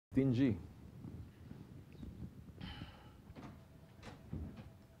Stingy.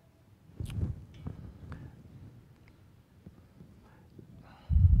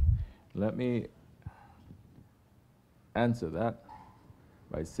 Let me answer that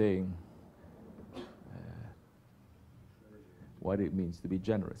by saying what it means to be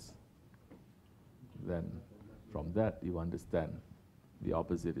generous. Then from that you understand the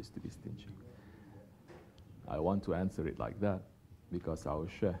opposite is to be stingy. I want to answer it like that because our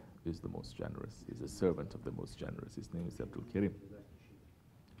Sheikh is the most generous. He's a servant of the most generous. His name is Abdul Karim.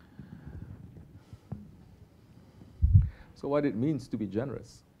 So what it means to be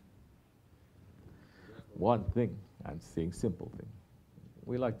generous? One thing, I'm saying simple thing.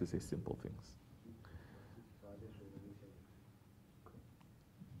 We like to say simple things.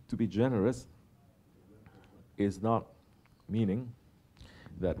 To be generous is not meaning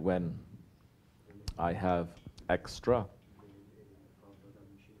that when I have extra,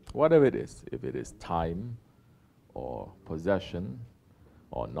 whatever it is, if it is time or possession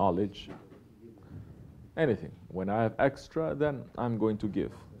or knowledge, anything, when I have extra, then I'm going to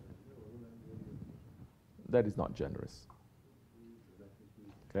give. That is not generous.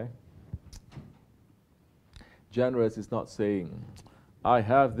 Okay? Generous is not saying, I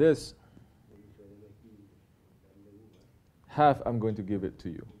have this, half I'm going to give it to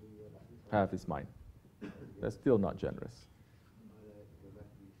you, half is mine. That's still not generous.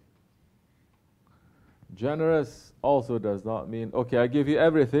 Generous also does not mean, okay, I give you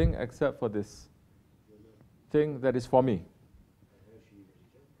everything except for this thing that is for me.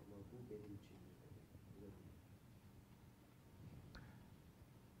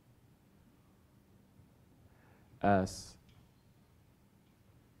 As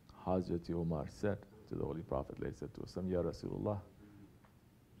Hazrat Umar said to the Holy Prophet, Ya Rasulullah,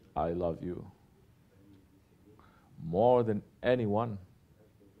 I love you more than anyone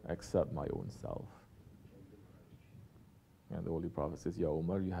except my own self. And the Holy Prophet says, Ya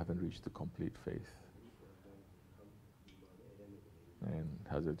Umar, you haven't reached the complete faith. And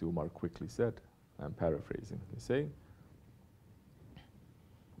Hazrat Umar quickly said, I'm paraphrasing, he's saying,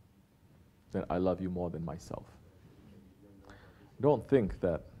 that I love you more than myself. Don't think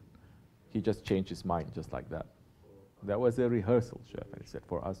that he just changed his mind just like that. That was a rehearsal, Sheikh, and he said,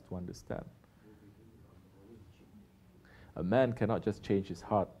 for us to understand. A man cannot just change his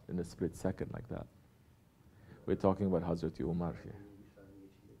heart in a split second like that. We're talking about Hazrat Umar here.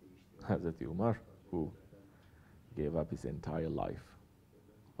 Hazrat Umar, who gave up his entire life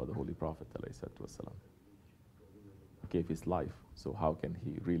for the Holy Prophet ﷺ. Gave his life, so how can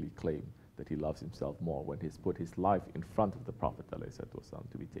he really claim that he loves himself more when he's put his life in front of the Prophet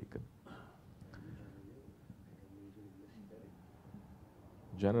ﷺ to be taken?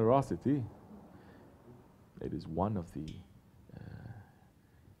 Generosity, it is one of the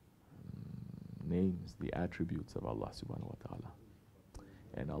names, the attributes of Allah subhanahu wa ta'ala.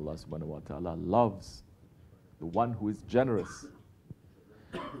 And Allah subhanahu wa ta'ala loves the one who is generous.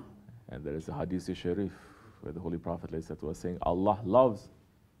 And there is a hadith sharif where the Holy Prophet was saying, Allah loves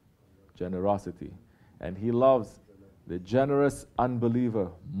generosity, and He loves the generous unbeliever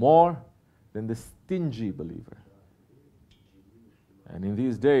more than the stingy believer. And in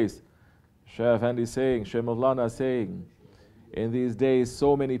these days, Shaykh Effendi saying, Shaykh Mawlana saying, in these days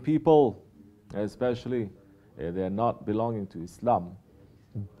so many people, especially they are not belonging to Islam,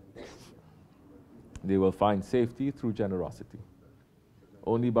 they will find safety through generosity.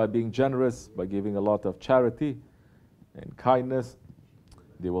 Only by being generous, by giving a lot of charity and kindness,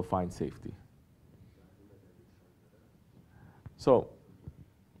 they will find safety. So,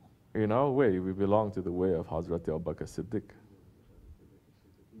 in our way, we belong to the way of Hazrat Abu Bakr Siddiq.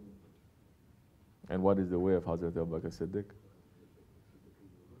 And what is the way of Hazrat Abu Bakr Siddiq?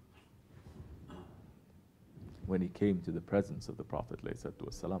 When he came to the presence of the Prophet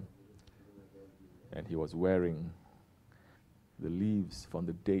ﷺ, and he was wearing the leaves from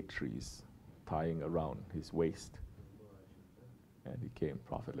the date trees tying around his waist. And he came,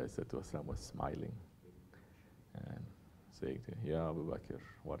 Prophet ﷺ was smiling and saying to him, Ya Abu Bakr,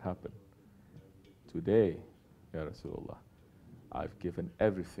 what happened? Today, Ya Rasulullah, I've given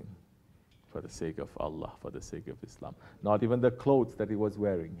everything for the sake of Allah, for the sake of Islam. Not even the clothes that he was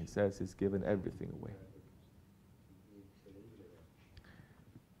wearing. He says he's given everything away.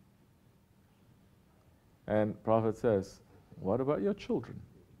 And Prophet says, what about your children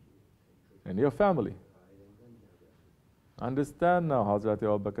and your family? Understand now, Hazrat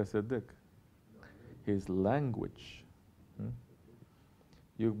Abu Bakr Siddiq, his language.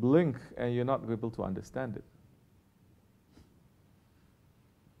 You blink and you're not able to understand it.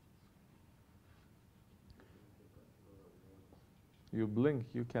 You blink,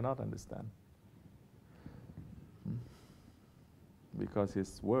 you cannot understand. Because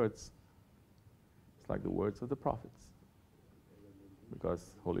his words, it's like the words of the prophets.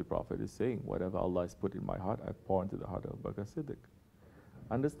 Because Holy Prophet is saying, whatever Allah has put in my heart, I pour into the heart of Abu Bakr Siddiq.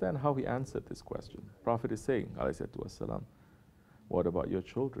 Understand how he answered this question. Prophet is saying, alayhi salatu wassalam, what about your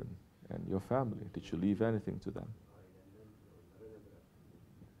children and your family? Did you leave anything to them?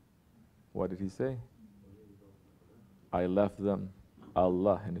 What did he say? I left them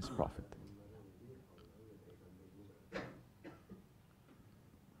Allah and His Prophet.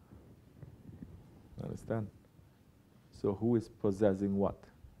 Understand? So who is possessing what?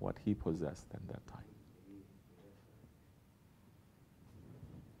 What he possessed at that time.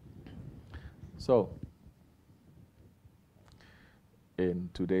 So, in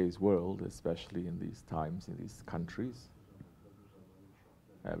today's world, especially in these times, in these countries,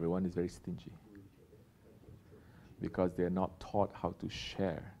 everyone is very stingy. Because they're not taught how to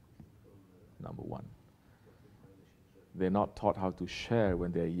share, number one. They're not taught how to share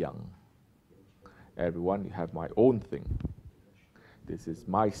when they're young. Everyone, you have my own thing. This is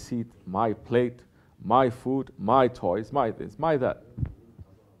my seat, my plate, my food, my toys, my this, my that.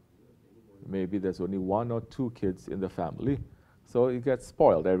 Maybe there's only 1 or 2 kids in the family, so he gets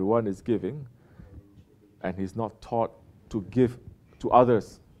spoiled. Everyone is giving, and he's not taught to give to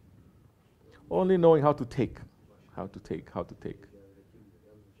others. Only knowing how to take, how to take, how to take.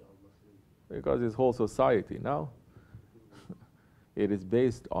 Because this whole society now, it is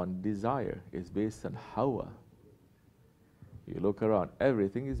based on desire. It's based on hawa. You look around,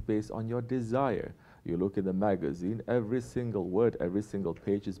 everything is based on your desire. You look in the magazine, every single word, every single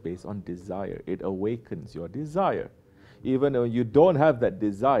page is based on desire. It awakens your desire. Even when you don't have that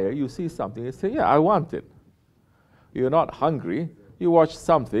desire, you see something, you say, yeah, I want it. You're not hungry. You watch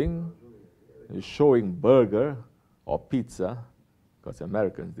something, it's showing burger or pizza, because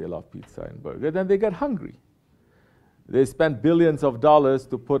Americans, they love pizza and burger, then they get hungry. They spend billions of dollars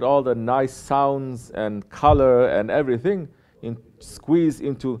to put all the nice sounds and color and everything squeezed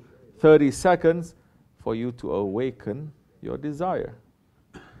into 30 seconds for you to awaken your desire.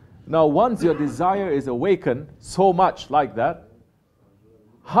 Now, once your desire is awakened so much like that,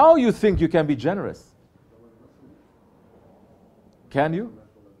 how you think you can be generous? Can you?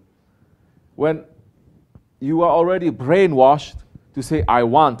 When you are already brainwashed to say, I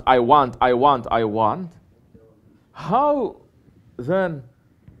want, I want, I want, I want, how then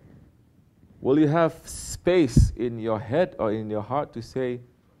will you have space in your head or in your heart to say,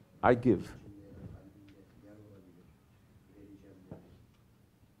 I give?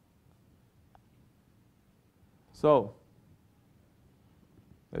 So,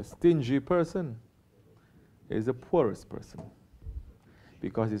 a stingy person is the poorest person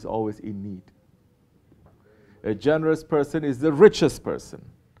because he's always in need. A generous person is the richest person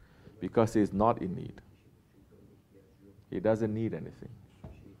because he's not in need. He doesn't need anything.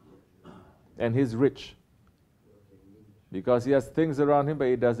 And he's rich because he has things around him, but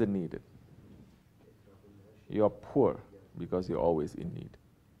he doesn't need it. You're poor because you're always in need.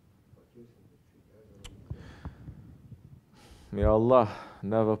 May Allah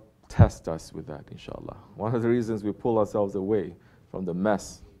never test us with that, inshallah. One of the reasons we pull ourselves away from the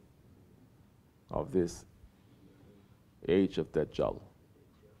mess of this age of Dajjal.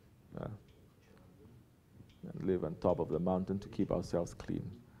 And live on top of the mountain to keep ourselves clean,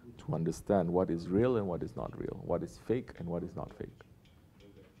 to understand what is real and what is not real, what is fake and what is not fake,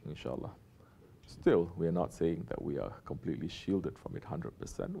 inshallah. Still, we are not saying that we are completely shielded from it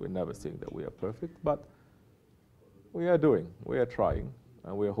 100%. We're never saying that we are perfect, but we are trying,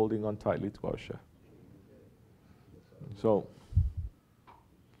 and we are holding on tightly to our share. So,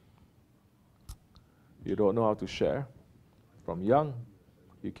 you don't know how to share. From young,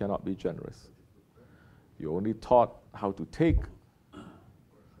 you cannot be generous. You're only taught how to take,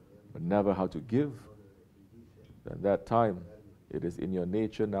 but never how to give. At that time, it is in your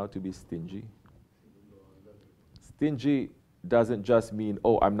nature now to be stingy. Stingy doesn't just mean,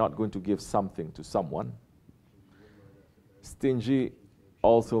 oh, I'm not going to give something to someone. Stingy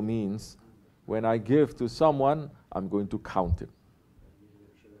also means, when I give to someone, I'm going to count it.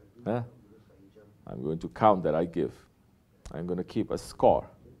 I'm going to count that I give. I'm going to keep a score.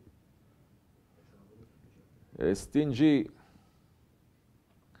 A stingy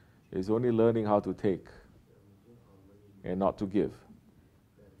is only learning how to take and not to give.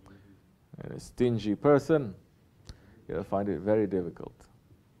 And a stingy person, you'll find it very difficult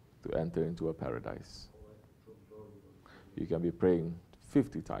to enter into a paradise. You can be praying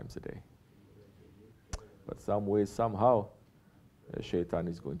 50 times a day. But some way, somehow, the shaitan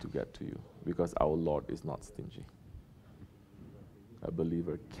is going to get to you because our Lord is not stingy. A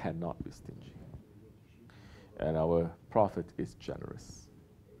believer cannot be stingy. And our Prophet is generous.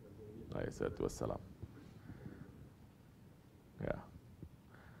 Wasalam. Yeah.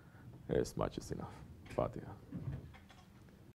 As much as enough. Fatiha.